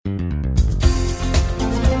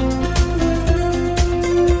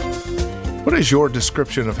is your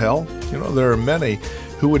description of hell? You know, there are many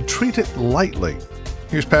who would treat it lightly.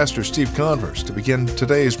 Here's Pastor Steve Converse to begin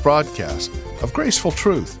today's broadcast of Graceful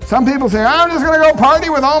Truth. Some people say, I'm just going to go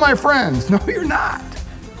party with all my friends. No, you're not.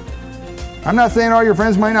 I'm not saying all your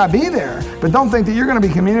friends might not be there, but don't think that you're going to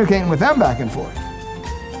be communicating with them back and forth.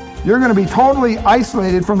 You're going to be totally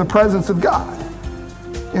isolated from the presence of God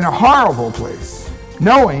in a horrible place,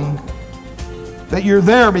 knowing that you're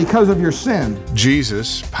there because of your sin.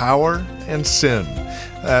 Jesus, Power, and Sin.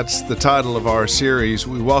 That's the title of our series.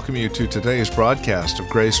 We welcome you to today's broadcast of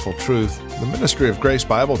Graceful Truth, the ministry of Grace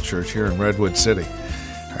Bible Church here in Redwood City.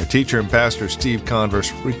 Our teacher and pastor, Steve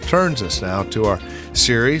Converse, returns us now to our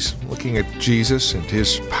series looking at Jesus and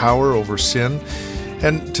his power over sin.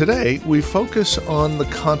 And today we focus on the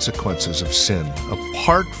consequences of sin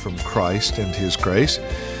apart from Christ and his grace.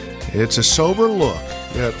 It's a sober look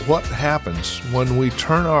at what happens when we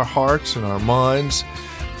turn our hearts and our minds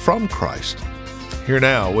from Christ. Here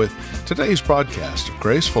now with today's broadcast of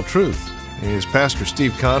Graceful Truth is Pastor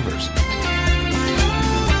Steve Converse.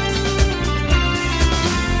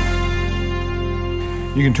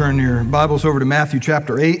 You can turn your Bibles over to Matthew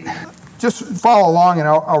chapter 8. Just follow along and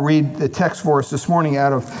I'll read the text for us this morning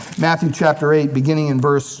out of Matthew chapter 8, beginning in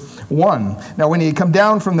verse 1. Now when he had come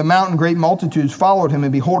down from the mountain, great multitudes followed him,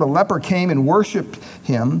 and behold, a leper came and worshipped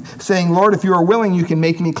him, saying, Lord, if you are willing, you can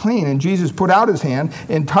make me clean. And Jesus put out his hand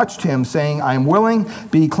and touched him, saying, I am willing,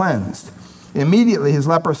 be cleansed. Immediately his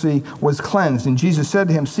leprosy was cleansed, and Jesus said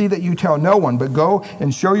to him, see that you tell no one, but go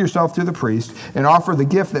and show yourself to the priest and offer the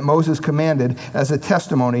gift that Moses commanded as a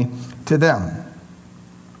testimony to them.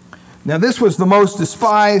 Now this was the most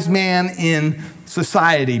despised man in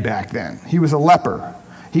society back then. He was a leper.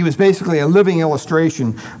 He was basically a living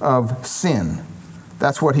illustration of sin.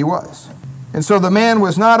 That's what he was. And so the man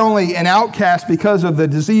was not only an outcast because of the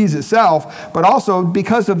disease itself, but also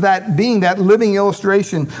because of that being that living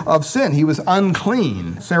illustration of sin. He was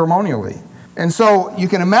unclean ceremonially. And so you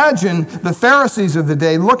can imagine the Pharisees of the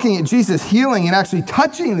day looking at Jesus healing and actually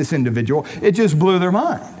touching this individual. It just blew their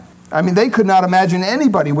mind. I mean, they could not imagine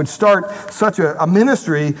anybody would start such a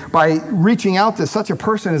ministry by reaching out to such a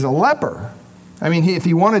person as a leper. I mean, if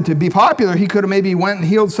he wanted to be popular, he could have maybe went and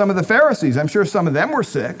healed some of the Pharisees. I'm sure some of them were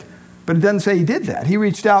sick, but it doesn't say he did that. He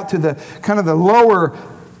reached out to the kind of the lower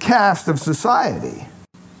caste of society.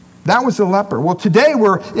 That was the leper. Well, today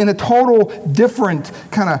we're in a total different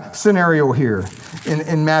kind of scenario here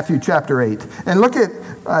in Matthew chapter 8. And look at,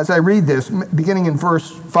 as I read this, beginning in verse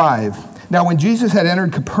 5. Now, when Jesus had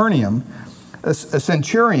entered Capernaum, a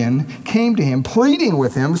centurion came to him, pleading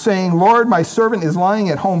with him, saying, Lord, my servant is lying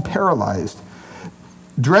at home paralyzed,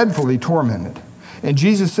 dreadfully tormented. And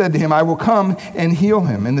Jesus said to him, I will come and heal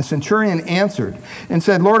him. And the centurion answered and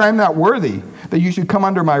said, Lord, I am not worthy that you should come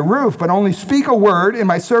under my roof, but only speak a word, and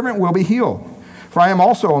my servant will be healed. For I am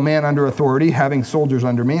also a man under authority, having soldiers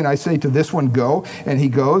under me. And I say to this one, go, and he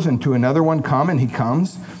goes, and to another one, come, and he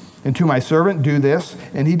comes. And to my servant, do this,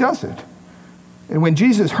 and he does it. And when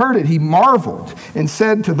Jesus heard it, he marveled and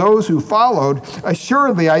said to those who followed,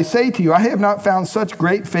 assuredly, I say to you, I have not found such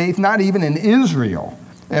great faith, not even in Israel.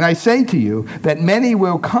 And I say to you that many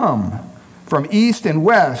will come from east and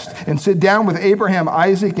west and sit down with Abraham,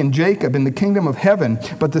 Isaac, and Jacob in the kingdom of heaven.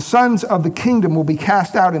 But the sons of the kingdom will be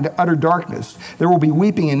cast out into utter darkness. There will be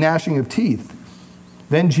weeping and gnashing of teeth.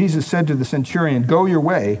 Then Jesus said to the centurion, go your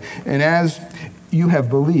way, and as you have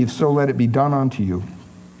believed, so let it be done unto you.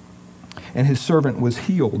 And his servant was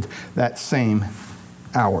healed that same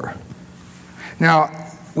hour. Now,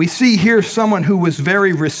 we see here someone who was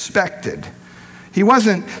very respected. He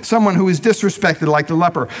wasn't someone who was disrespected like the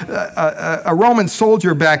leper. A Roman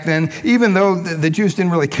soldier back then, even though the Jews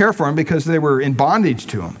didn't really care for him because they were in bondage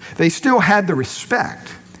to him, they still had the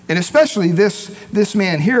respect. And especially this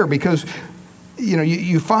man here, because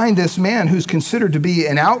you find this man who's considered to be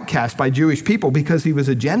an outcast by Jewish people because he was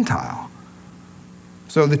a Gentile.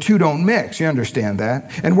 So the two don't mix, you understand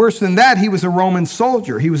that. And worse than that, he was a Roman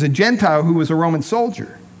soldier. He was a Gentile who was a Roman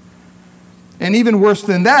soldier. And even worse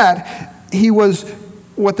than that, he was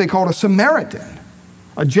what they called a Samaritan,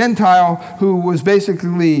 a Gentile who was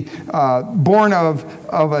basically born of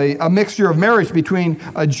a mixture of marriage between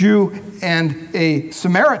a Jew and a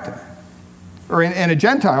Samaritan, and a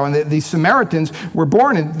Gentile. And these Samaritans were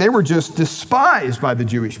born, and they were just despised by the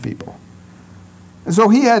Jewish people. And so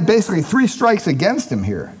he had basically 3 strikes against him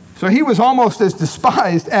here. So he was almost as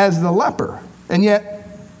despised as the leper. And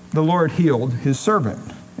yet the Lord healed his servant.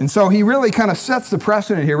 And so he really kind of sets the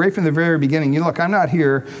precedent here right from the very beginning. Look, I'm not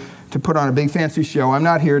here to put on a big fancy show. I'm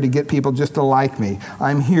not here to get people just to like me.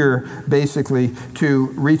 I'm here basically to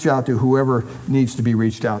reach out to whoever needs to be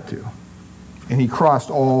reached out to. And he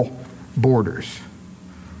crossed all borders.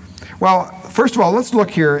 Well, first of all, let's look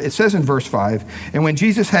here. It says in verse 5, and when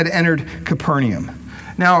Jesus had entered Capernaum.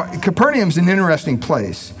 Now, Capernaum's an interesting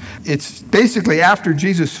place. It's basically after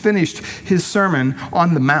Jesus finished his sermon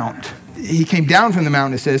on the Mount. He came down from the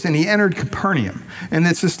mountain, it says, and he entered Capernaum. And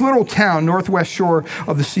it's this little town, northwest shore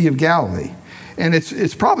of the Sea of Galilee. And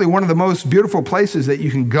it's probably one of the most beautiful places that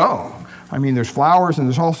you can go. I mean, there's flowers and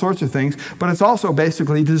there's all sorts of things, but it's also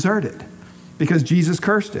basically deserted because Jesus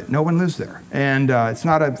cursed it. No one lives there. And it's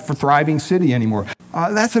not a thriving city anymore.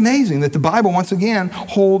 That's amazing that the Bible, once again,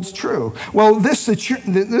 holds true. Well, this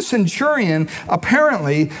centurion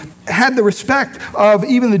apparently had the respect of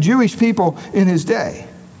even the Jewish people in his day.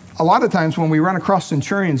 A lot of times when we run across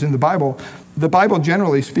centurions in the Bible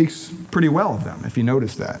generally speaks pretty well of them, if you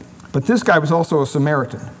notice that. But this guy was also a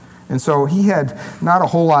Samaritan. And so he had not a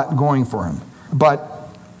whole lot going for him.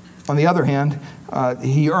 But on the other hand,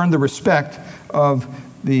 he earned the respect of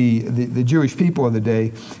the Jewish people of the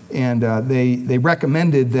day, and they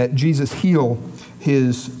recommended that Jesus heal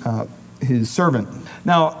his servant.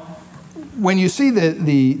 Now, when you see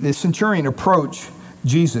the centurion approach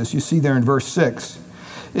Jesus, you see there in verse 6,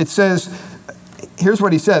 it says, here's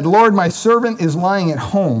what he said, "Lord, my servant is lying at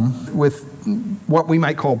home with what we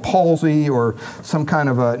might call palsy or some kind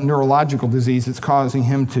of a neurological disease that's causing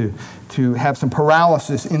him to have some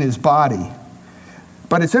paralysis in his body."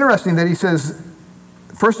 But it's interesting that he says,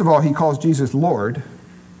 first of all, he calls Jesus Lord,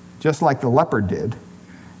 just like the leper did.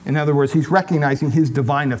 In other words, he's recognizing his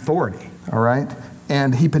divine authority, all right?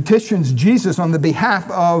 And he petitions Jesus on the behalf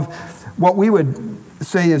of what we would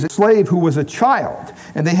say is a slave who was a child.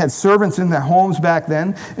 And they had servants in their homes back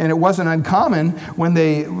then, and it wasn't uncommon when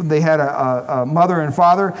they had a mother and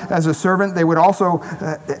father as a servant, they would also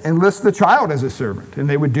enlist the child as a servant. And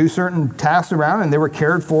they would do certain tasks around, and they were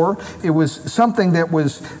cared for. It was something that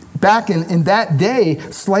was, back in that day,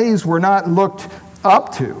 slaves were not looked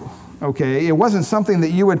up to. Okay, it wasn't something that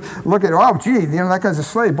you would look at, oh, gee, that guy's a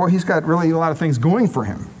slave. Boy, he's got really a lot of things going for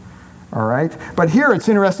him. All right? But here it's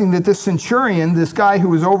interesting that this centurion, this guy who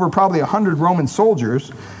was over probably 100 Roman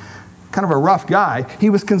soldiers, kind of a rough guy, he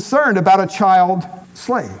was concerned about a child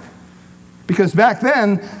slave. Because back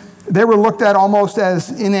then, they were looked at almost as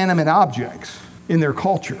inanimate objects in their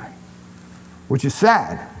culture, which is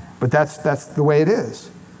sad, but that's the way it is.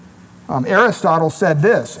 Aristotle said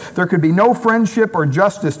this, "There could be no friendship or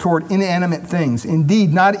justice toward inanimate things,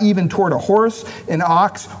 indeed, not even toward a horse, an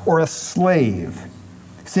ox, or a slave,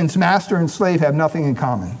 since master and slave have nothing in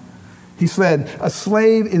common." He said, a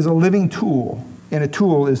slave is a living tool, and a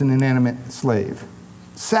tool is an inanimate slave.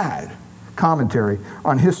 Sad commentary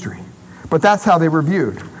on history. But that's how they were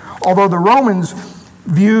viewed. Although the Romans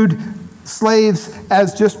viewed slaves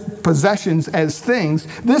as just possessions, as things,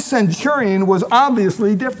 this centurion was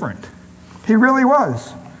obviously different. He really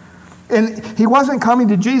was. And he wasn't coming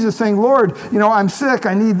to Jesus saying, "Lord, I'm sick,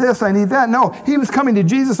 I need this, I need that." No, he was coming to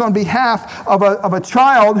Jesus on behalf of a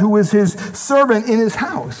child who was his servant in his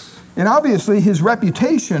house. And obviously his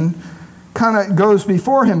reputation kind of goes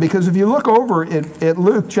before him, because if you look over at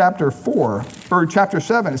Luke chapter 7,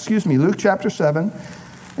 Luke chapter 7,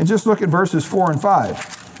 and just look at verses 4 and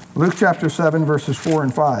 5. Luke chapter 7, verses 4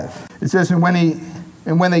 and 5. It says, And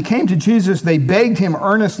when they came to Jesus, they begged him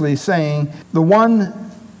earnestly, saying, "The one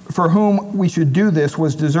for whom we should do this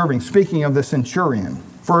was deserving," speaking of the centurion,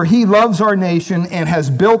 "for he loves our nation and has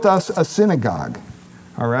built us a synagogue."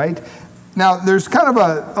 All right? Now, there's kind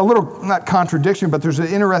of a little, not contradiction, but there's an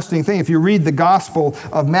interesting thing. If you read the Gospel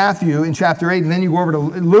of Matthew in chapter 8, and then you go over to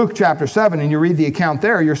Luke chapter 7, and you read the account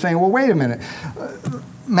there, you're saying, well, wait a minute.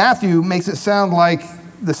 Matthew makes it sound like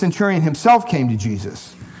the centurion himself came to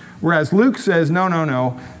Jesus, whereas Luke says,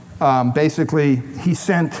 no. Basically, he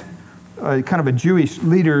sent kind of a Jewish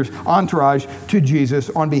leader's entourage to Jesus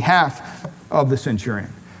on behalf of the centurion.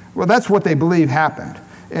 Well, that's what they believe happened.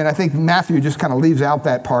 And I think Matthew just kind of leaves out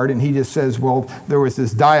that part, and he just says, well, there was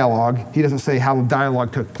this dialogue. He doesn't say how the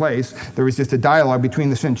dialogue took place. There was just a dialogue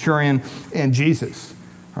between the centurion and Jesus.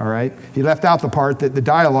 All right? He left out the part that the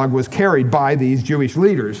dialogue was carried by these Jewish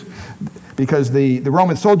leaders, because the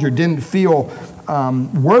Roman soldier didn't feel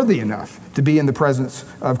worthy enough to be in the presence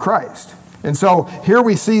of Christ. And so here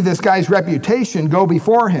we see this guy's reputation go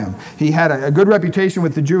before him. He had a good reputation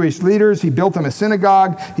with the Jewish leaders. He built them a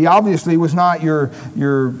synagogue. He obviously was not your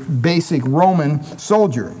basic Roman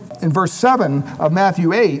soldier. In verse 7 of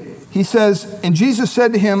Matthew 8, he says, "And Jesus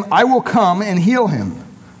said to him, I will come and heal him."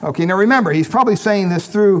 Okay, now remember, he's probably saying this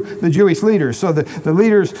through the Jewish leaders. So the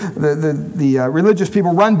leaders, the religious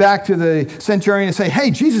people run back to the centurion and say, "Hey,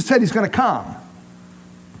 Jesus said he's going to come.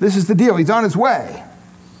 This is the deal. He's on his way."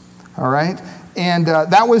 All right? And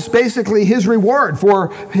that was basically his reward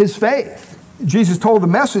for his faith. Jesus told the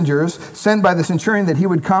messengers sent by the centurion that he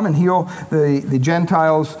would come and heal the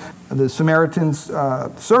Gentiles, the Samaritan's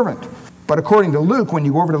servant. But according to Luke, when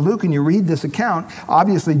you go over to Luke and you read this account,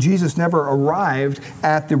 obviously Jesus never arrived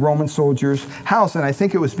at the Roman soldier's house. And I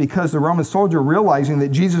think it was because the Roman soldier, realizing that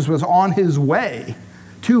Jesus was on his way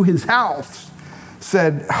to his house,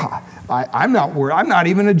 said, I'm not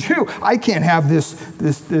even a Jew. I can't have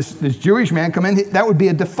this Jewish man come in. That would be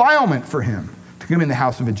a defilement for him to come in the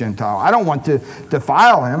house of a Gentile. I don't want to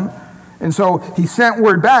defile him. And so he sent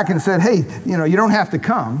word back and said, hey, you don't have to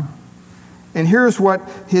come. And here's what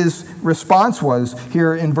his response was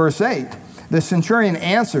here in verse 8. The centurion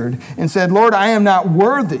answered and said, Lord, I am not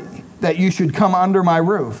worthy that you should come under my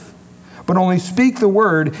roof, but only speak the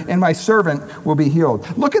word and my servant will be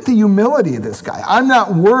healed. Look at the humility of this guy. I'm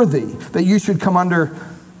not worthy that you should come under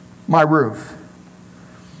my roof.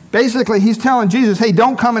 Basically, he's telling Jesus, hey,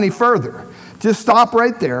 don't come any further. Just stop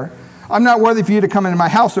right there. I'm not worthy for you to come into my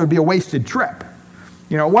house. It would be a wasted trip.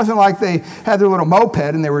 It wasn't like they had their little moped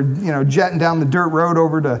and they were, jetting down the dirt road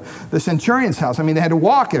over to the centurion's house. I mean, they had to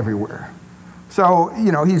walk everywhere. So,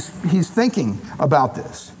 he's thinking about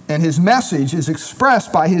this. And his message is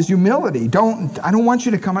expressed by his humility. I don't want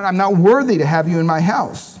you to come in. I'm not worthy to have you in my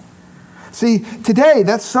house. See, today,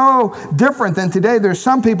 that's so different than today. There's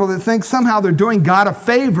some people that think somehow they're doing God a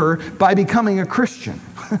favor by becoming a Christian.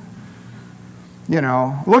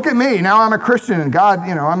 Look at me. Now I'm a Christian and God,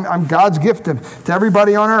 I'm God's gift to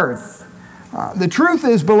everybody on earth. The truth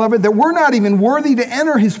is, beloved, that we're not even worthy to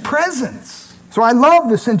enter his presence. So I love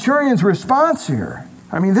the centurion's response here.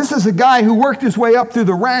 I mean, this is a guy who worked his way up through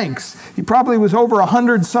the ranks. He probably was over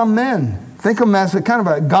 100-some men. Think of him as a kind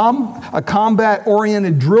of a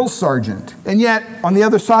combat-oriented drill sergeant. And yet, on the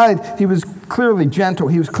other side, he was clearly gentle.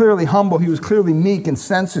 He was clearly humble. He was clearly meek and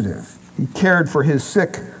sensitive. He cared for his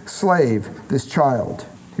sick slave, this child.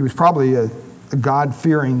 He was probably a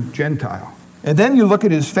God-fearing Gentile. And then you look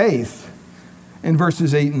at his faith in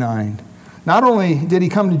verses 8 and 9. Not only did he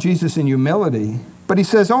come to Jesus in humility, but he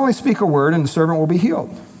says, only speak a word and the servant will be healed.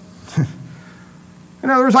 In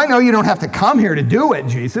other words, I know you don't have to come here to do it,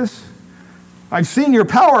 Jesus. I've seen your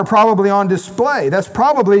power probably on display. That's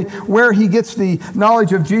probably where he gets the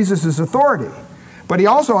knowledge of Jesus' authority. But he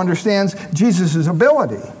also understands Jesus'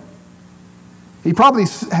 ability. He probably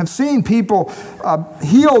have seen people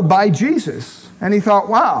healed by Jesus. And he thought,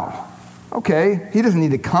 wow, okay, he doesn't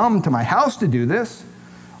need to come to my house to do this.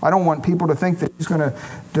 I don't want people to think that he's going to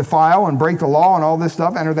defile and break the law and all this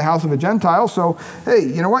stuff, enter the house of a Gentile. So, hey,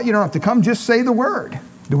 you know what? You don't have to come. Just say the word.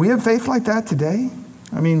 Do we have faith like that today?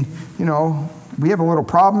 I mean, we have a little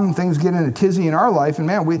problem. Things get in a tizzy in our life. And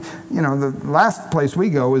man, the last place we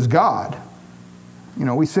go is God.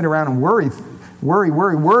 We sit around and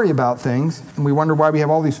worry about things. And we wonder why we have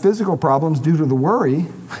all these physical problems due to the worry.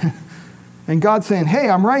 And God's saying, hey,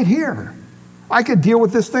 I'm right here. I could deal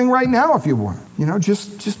with this thing right now if you want.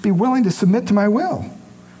 Just be willing to submit to my will.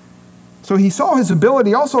 So he saw his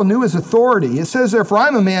ability, also knew his authority. It says, therefore,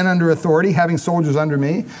 I'm a man under authority, having soldiers under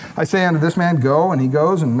me. I say unto this man, go, and he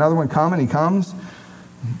goes, and another one, come, and he comes.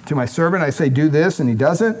 To my servant, I say, do this, and he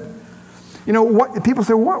does it. People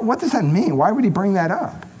say, what does that mean? Why would he bring that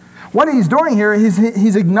up? What he's doing here,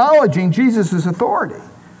 he's acknowledging Jesus' authority.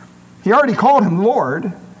 He already called him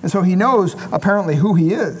Lord, and so he knows apparently who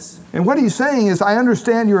he is. And what he's saying is, I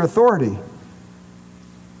understand your authority.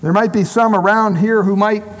 There might be some around here who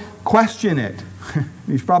might question it.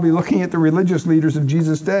 He's probably looking at the religious leaders of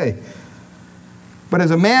Jesus' day. But as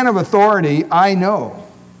a man of authority, I know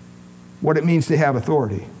what it means to have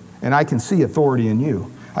authority. And I can see authority in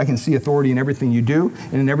you. I can see authority in everything you do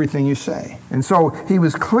and in everything you say. And so he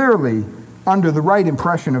was clearly under the right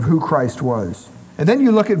impression of who Christ was. And then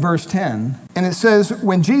you look at verse 10, and it says,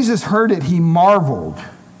 when Jesus heard it, he marveled.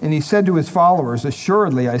 And he said to his followers,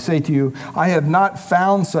 assuredly, I say to you, I have not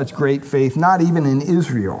found such great faith, not even in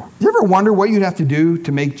Israel. Do you ever wonder what you'd have to do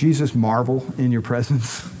to make Jesus marvel in your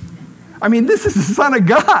presence? I mean, this is the Son of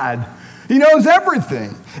God. He knows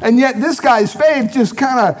everything. And yet this guy's faith just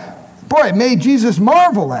it made Jesus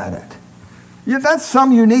marvel at it. Yet that's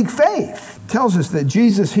some unique faith. It tells us that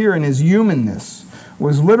Jesus here in his humanness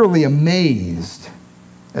was literally amazed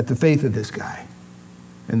at the faith of this guy,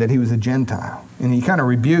 and that he was a Gentile. And he kind of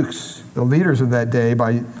rebukes the leaders of that day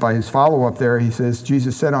by his follow-up there. He says,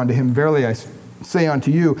 Jesus said unto him, verily I say unto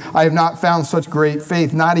you, I have not found such great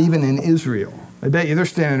faith, not even in Israel. I bet you they're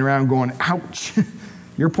standing around going, ouch,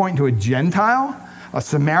 you're pointing to a Gentile, a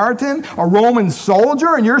Samaritan, a Roman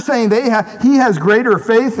soldier, and you're saying he has greater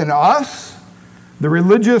faith than us, the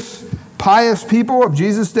religious, pious people of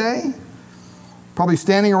Jesus' day? probably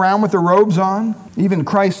standing around with their robes on. Even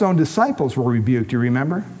Christ's own disciples were rebuked, you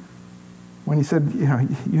remember? When he said,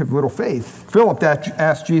 you have little faith. Philip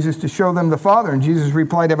asked Jesus to show them the Father, and Jesus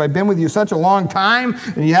replied, have I been with you such a long time,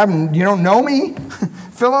 and you don't know me,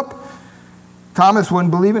 Philip? Thomas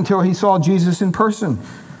wouldn't believe until he saw Jesus in person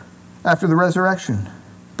after the resurrection.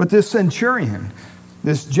 But this centurion,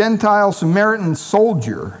 this Gentile Samaritan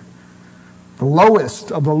soldier, the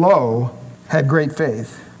lowest of the low, had great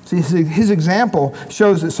faith. See, his example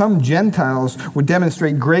shows that some Gentiles would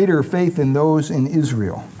demonstrate greater faith than those in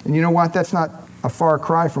Israel. And you know what? That's not a far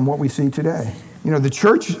cry from what we see today. The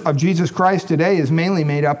church of Jesus Christ today is mainly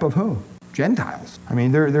made up of who? Gentiles. I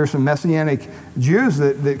mean, there are some Messianic Jews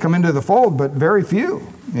that come into the fold, but very few.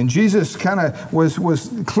 And Jesus kind of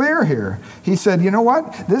was clear here. He said, you know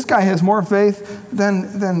what? This guy has more faith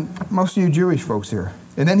than most of you Jewish folks here.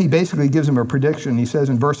 And then he basically gives him a prediction. He says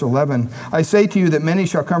in verse 11, I say to you that many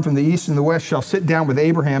shall come from the east and the west, shall sit down with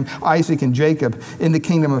Abraham, Isaac, and Jacob in the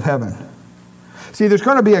kingdom of heaven. See, there's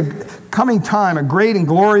going to be a coming time, a great and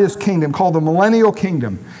glorious kingdom called the millennial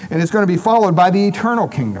kingdom. And it's going to be followed by the eternal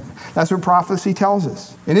kingdom. That's what prophecy tells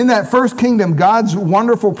us. And in that first kingdom, God's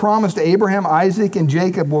wonderful promise to Abraham, Isaac, and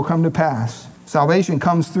Jacob will come to pass. Salvation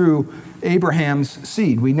comes through Abraham's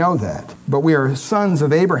seed. We know that. But we are sons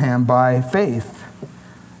of Abraham by faith.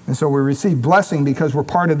 And so we receive blessing because we're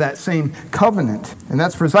part of that same covenant. And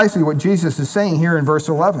that's precisely what Jesus is saying here in verse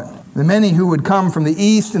 11. The many who would come from the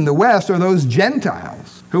east and the west are those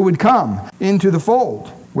Gentiles who would come into the fold,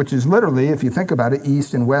 which is literally, if you think about it,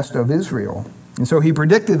 east and west of Israel. And so he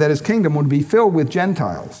predicted that his kingdom would be filled with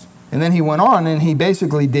Gentiles. And then he went on and he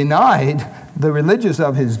basically denied the religious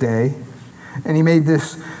of his day. And he made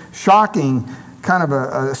this shocking kind of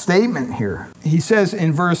a statement here. He says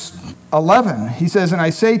in verse 11, he says, and I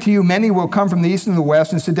say to you, many will come from the east and the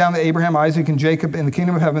west and sit down with Abraham, Isaac, and Jacob in the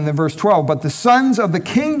kingdom of heaven. And then verse 12, but the sons of the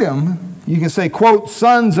kingdom, you can say, quote,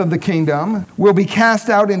 sons of the kingdom, will be cast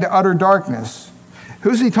out into utter darkness.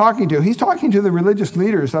 Who's he talking to? He's talking to the religious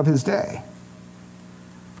leaders of his day.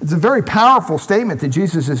 It's a very powerful statement that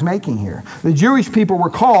Jesus is making here. The Jewish people were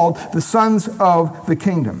called the sons of the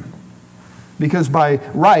kingdom because by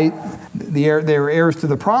right, they were heirs to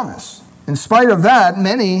the promise. In spite of that,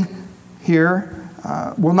 many here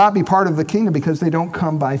will not be part of the kingdom because they don't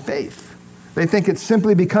come by faith. They think it's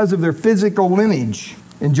simply because of their physical lineage.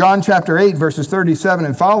 In John chapter 8, verses 37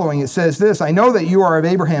 and following, it says this, I know that you are of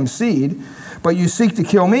Abraham's seed, but you seek to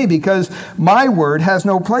kill me because my word has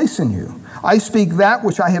no place in you. I speak that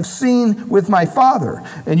which I have seen with my father,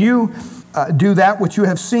 and you do that which you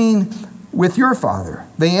have seen with your father.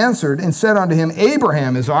 They answered and said unto him,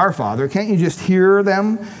 Abraham is our father. Can't you just hear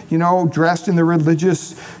them, dressed in the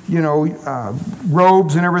religious,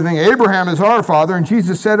 robes and everything? Abraham is our father. And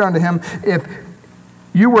Jesus said unto him, if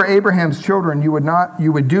you were Abraham's children, you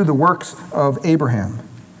would do the works of Abraham.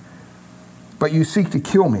 But you seek to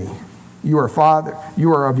kill me. You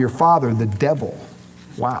are of your father, the devil.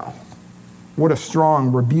 Wow. What a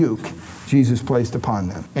strong rebuke Jesus placed upon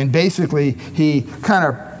them. And basically, he kind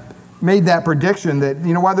of made that prediction that,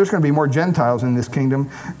 there's going to be more Gentiles in this kingdom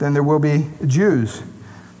than there will be Jews.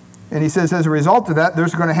 And he says, as a result of that,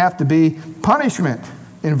 there's going to have to be punishment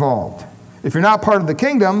involved. If you're not part of the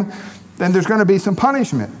kingdom, then there's going to be some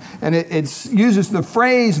punishment. And it uses the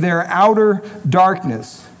phrase there, outer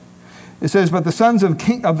darkness. It says, but the sons of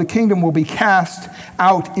the kingdom will be cast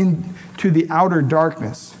out into the outer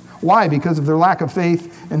darkness. Why? Because of their lack of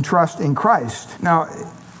faith and trust in Christ. Now,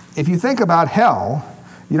 if you think about hell,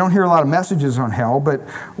 you don't hear a lot of messages on hell, but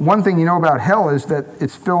one thing you know about hell is that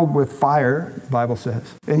it's filled with fire, the Bible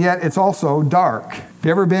says. And yet it's also dark. Have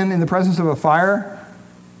you ever been in the presence of a fire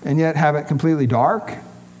and yet have it completely dark?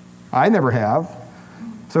 I never have.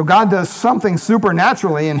 So God does something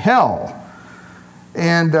supernaturally in hell.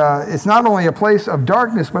 And it's not only a place of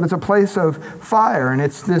darkness, but it's a place of fire. And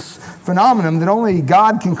it's this phenomenon that only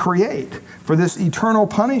God can create for this eternal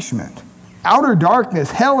punishment. Outer darkness,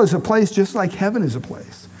 hell is a place just like heaven is a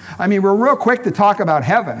place. I mean, we're real quick to talk about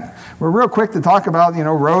heaven. We're real quick to talk about,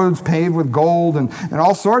 roads paved with gold and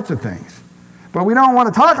all sorts of things. But we don't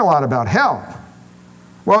want to talk a lot about hell.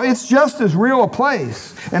 Well, it's just as real a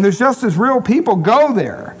place. And there's just as real people go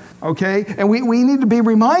there. Okay? And we need to be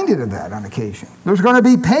reminded of that on occasion. There's going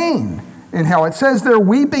to be pain in hell. It says they're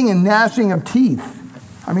weeping and gnashing of teeth.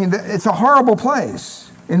 I mean, it's a horrible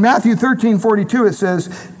place. In Matthew 13:42, it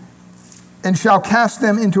says, and shall cast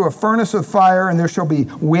them into a furnace of fire, and there shall be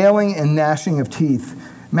wailing and gnashing of teeth.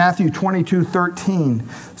 Matthew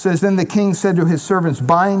 22:13 says, then the king said to his servants,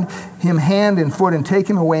 bind him hand and foot and take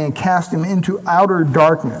him away and cast him into outer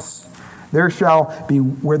darkness. Where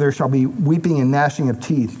there shall be weeping and gnashing of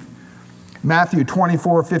teeth. Matthew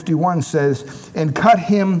 24:51 says, and cut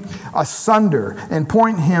him asunder, and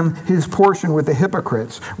point him his portion with the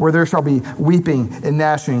hypocrites, where there shall be weeping and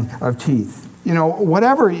gnashing of teeth.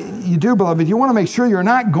 Whatever you do, beloved, you want to make sure you're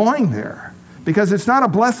not going there, because it's not a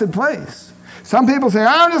blessed place. Some people say,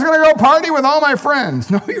 I'm just going to go party with all my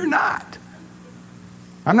friends. No, you're not.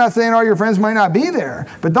 I'm not saying all your friends might not be there,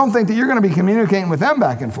 but don't think that you're going to be communicating with them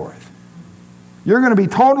back and forth. You're going to be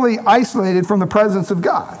totally isolated from the presence of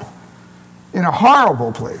God in a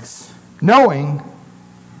horrible place, knowing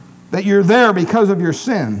that you're there because of your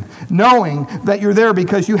sin, knowing that you're there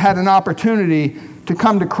because you had an opportunity to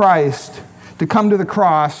come to Christ, to come to the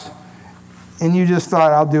cross, and you just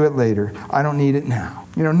thought, I'll do it later. I don't need it now.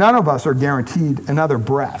 None of us are guaranteed another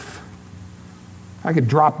breath. I could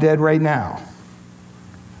drop dead right now.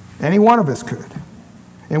 Any one of us could.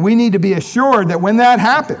 And we need to be assured that when that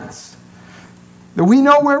happens, that we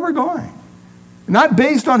know where we're going. Not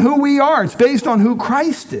based on who we are. It's based on who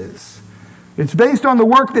Christ is. It's based on the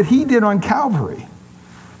work that he did on Calvary.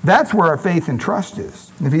 That's where our faith and trust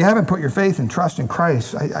is. And if you haven't put your faith and trust in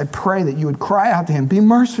Christ, I pray that you would cry out to him, be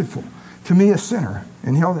merciful to me, a sinner.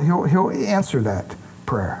 And he'll answer that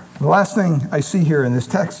prayer. The last thing I see here in this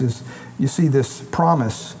text is you see this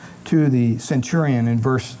promise to the centurion in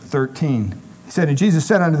verse 13. He said, and Jesus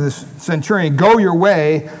said unto this centurion, go your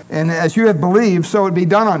way, and as you have believed, so it be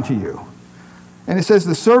done unto you. And it says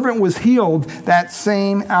the servant was healed that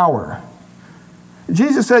same hour.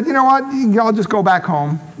 Jesus said, you know what, I'll just go back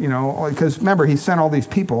home, because remember, he sent all these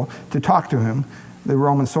people to talk to him, the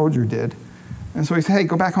Roman soldier did. And so he said, hey,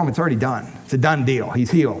 go back home, it's already done. It's a done deal,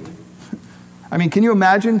 he's healed. I mean, can you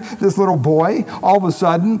imagine this little boy, all of a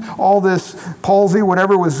sudden, all this palsy,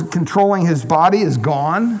 whatever was controlling his body is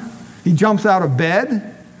gone. He jumps out of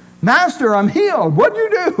bed. Master, I'm healed. What'd you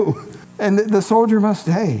do? And the soldier must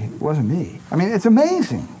say, hey, it wasn't me. I mean, it's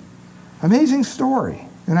amazing. Amazing story.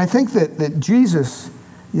 And I think that Jesus,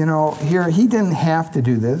 here, he didn't have to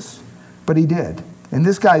do this, but he did. And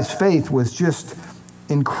this guy's faith was just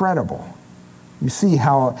incredible. You see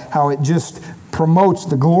how it just promotes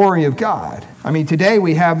the glory of God. I mean, today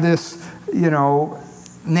we have this,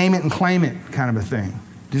 name it and claim it kind of a thing.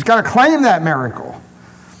 You just got to claim that miracle.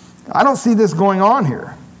 I don't see this going on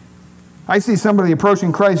here. I see somebody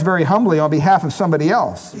approaching Christ very humbly on behalf of somebody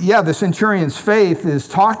else. Yeah, the centurion's faith is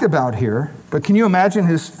talked about here, but can you imagine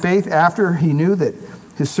his faith after he knew that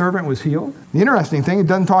his servant was healed? The interesting thing, it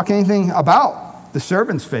doesn't talk anything about the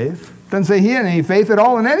servant's faith. It doesn't say he had any faith at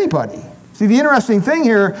all in anybody. See, the interesting thing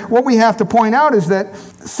here, what we have to point out is that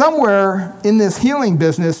somewhere in this healing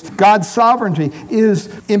business, God's sovereignty is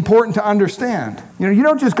important to understand. You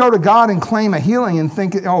don't just go to God and claim a healing and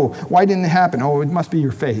think, oh, why didn't it happen? Oh, it must be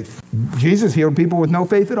your faith. Jesus healed people with no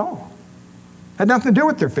faith at all. It had nothing to do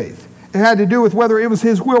with their faith. It had to do with whether it was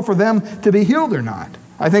his will for them to be healed or not.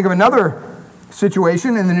 I think of another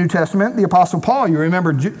situation in the New Testament, the Apostle Paul. You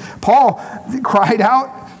remember Paul cried out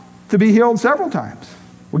to be healed several times.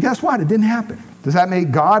 Well, guess what? It didn't happen. Does that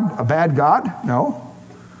make God a bad God? No.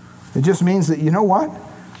 It just means that, you know what?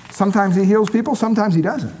 Sometimes he heals people, sometimes he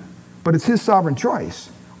doesn't. But it's his sovereign choice.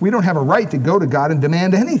 We don't have a right to go to God and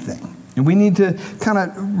demand anything. And we need to kind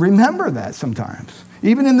of remember that sometimes,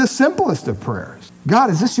 even in the simplest of prayers.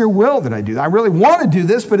 God, is this your will that I do? I really want to do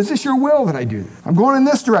this, but is this your will that I do this? I'm going in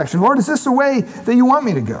this direction. Lord, is this the way that you want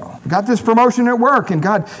me to go? I got this promotion at work, and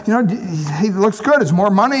God, it looks good. It's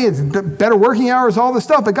more money. It's better working hours, all this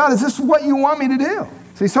stuff. But God, is this what you want me to do?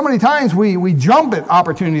 See, so many times we jump at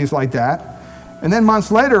opportunities like that, and then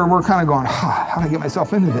months later, we're kind of going, how did I get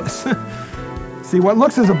myself into this? See, what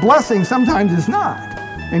looks as a blessing sometimes is not.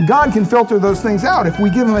 And God can filter those things out if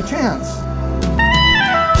we give him a chance.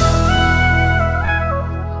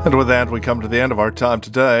 And with that, we come to the end of our time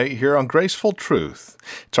today here on Graceful Truth.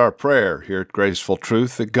 It's our prayer here at Graceful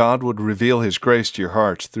Truth that God would reveal his grace to your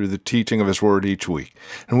hearts through the teaching of his word each week.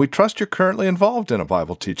 And we trust you're currently involved in a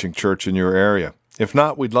Bible teaching church in your area. If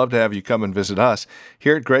not, we'd love to have you come and visit us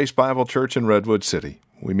here at Grace Bible Church in Redwood City.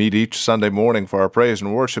 We meet each Sunday morning for our praise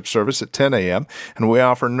and worship service at 10 a.m., and we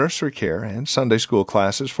offer nursery care and Sunday school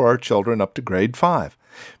classes for our children up to grade 5.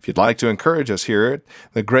 If you'd like to encourage us here at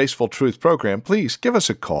the Graceful Truth program, please give us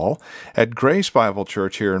a call at Grace Bible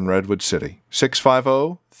Church here in Redwood City,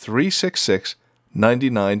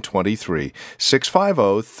 650-366-9923,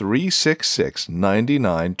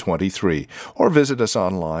 650-366-9923, or visit us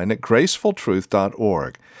online at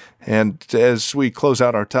gracefultruth.org. And as we close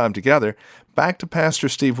out our time together, back to Pastor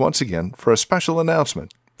Steve once again for a special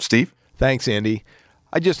announcement. Steve? Thanks, Andy.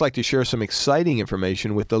 I'd just like to share some exciting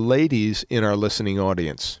information with the ladies in our listening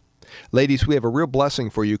audience. Ladies, we have a real blessing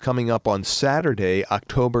for you coming up on Saturday,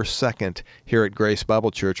 October 2nd, here at Grace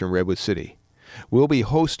Bible Church in Redwood City. We'll be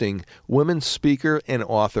hosting women's speaker and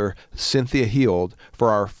author Cynthia Heald for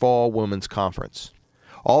our Fall Women's Conference.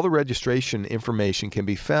 All the registration information can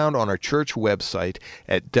be found on our church website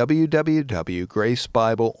at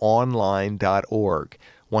www.gracebibleonline.org.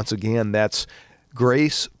 Once again, that's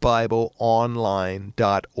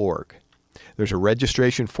gracebibleonline.org. There's a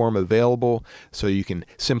registration form available, so you can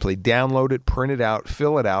simply download it, print it out,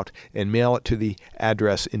 fill it out, and mail it to the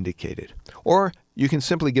address indicated. Or you can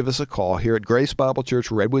simply give us a call here at Grace Bible Church,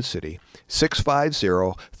 Redwood City,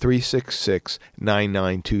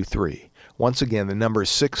 650-366-9923. Once again, the number is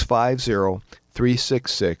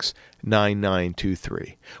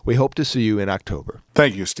 650-366-9923. We hope to see you in October.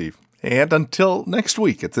 Thank you, Steve. And until next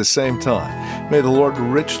week at the same time, may the Lord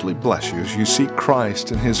richly bless you as you seek Christ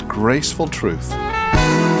and His graceful truth.